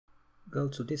go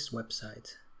to this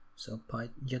website, so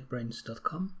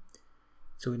jetbrains.com,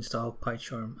 to install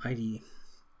Pycharm IDE.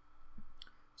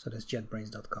 So that's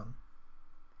jetbrains.com,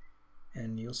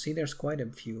 and you'll see there's quite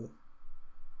a few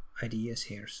IDEs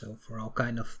here, so for all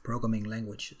kind of programming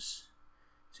languages.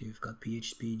 So you've got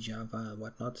PHP, Java,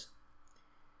 whatnot,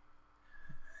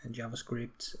 and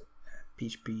JavaScript,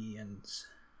 PHP, and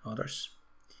others.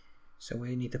 So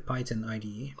we need the Python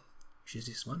IDE, which is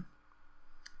this one.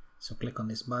 So click on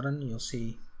this button, you'll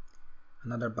see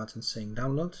another button saying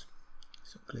download.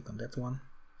 So click on that one.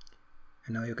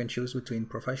 And now you can choose between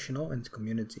professional and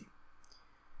community.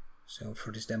 So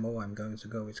for this demo, I'm going to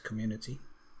go with community.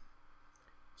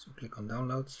 So click on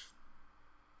download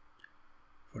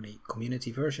for the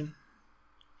community version.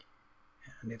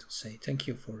 And it will say thank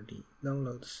you for the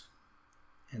downloads,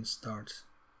 and start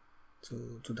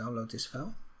to download this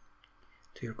file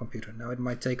to your computer. Now it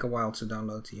might take a while to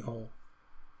download the whole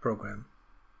program.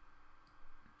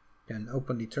 Then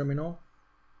open the terminal,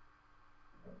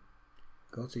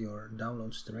 go to your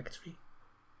downloads directory,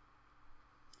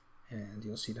 and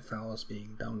you'll see the file is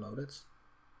being downloaded.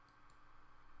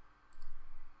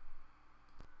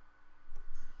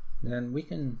 Then we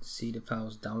can see the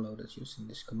files downloaded using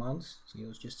this command. So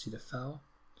you'll just see the file.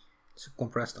 It's a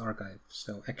compressed archive,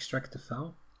 so extract the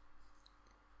file.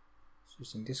 So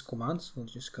using this command, we'll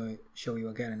just go show you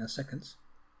again in a second.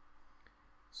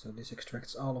 So this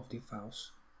extracts all of the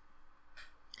files.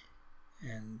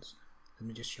 And let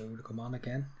me just show you the command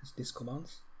again. It's this command.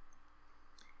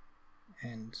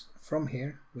 And from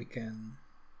here we can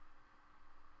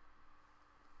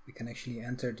actually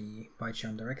enter the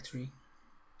Pycharm directory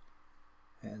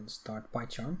and start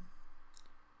Pycharm.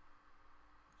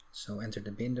 So enter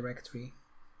the bin directory.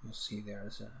 You'll see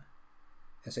there's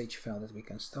a sh file that we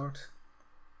can start.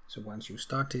 So once you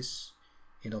start this,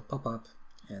 it'll pop up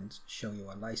and show you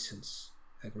a license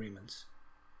agreement.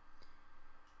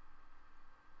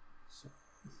 So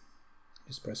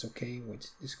just press OK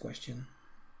with this question,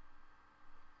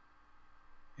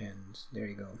 and there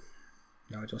you go.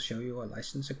 Now it will show you a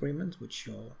license agreement, which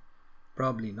you'll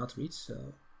probably not read,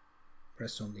 so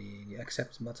press on the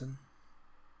accept button,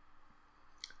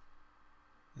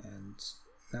 and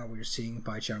now we're seeing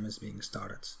Pycharm is being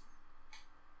started.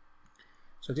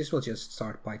 So this will just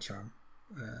start Pycharm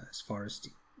as far as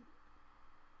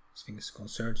this thing is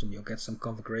concerned, and you'll get some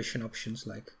configuration options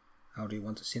like how do you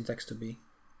want the syntax to be.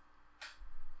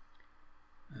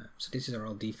 So this is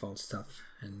all default stuff,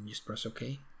 and just press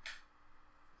OK.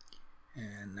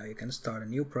 And now you can start a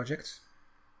new project.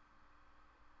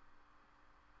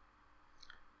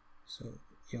 So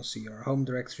you'll see your home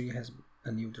directory has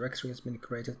a new directory has been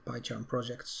created, Pycharm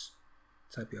projects.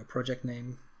 Type your project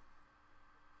name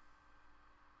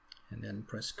and then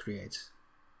press create.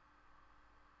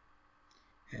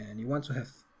 And you want to have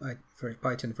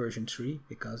Python version 3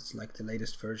 because it's like the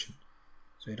latest version.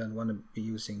 So you don't want to be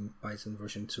using Python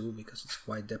version 2 because it's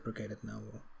quite deprecated now,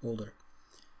 or older.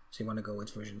 So you want to go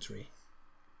with version 3.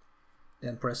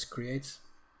 Then press create.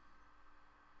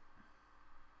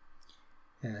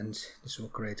 And this will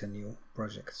create a new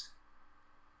project.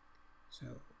 So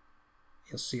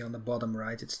you'll see on the bottom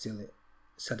right it's still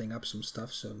setting up some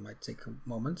stuff, so it might take a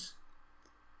moment.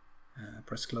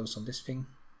 Press close on this thing,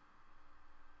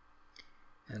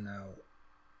 and now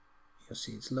you'll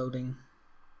see it's loading.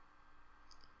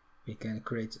 We can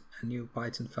create a new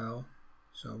Python file,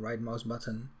 so right mouse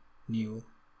button, new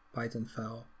Python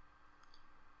file,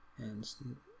 and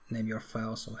name your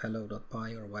file, so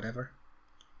hello.py or whatever.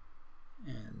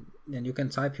 And then you can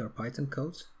type your Python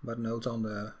code, but note on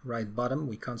the right bottom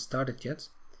we can't start it yet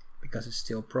because it's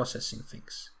still processing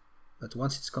things. But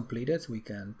once it's completed, we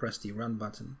can press the run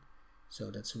button. So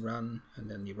that's run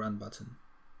and then the run button.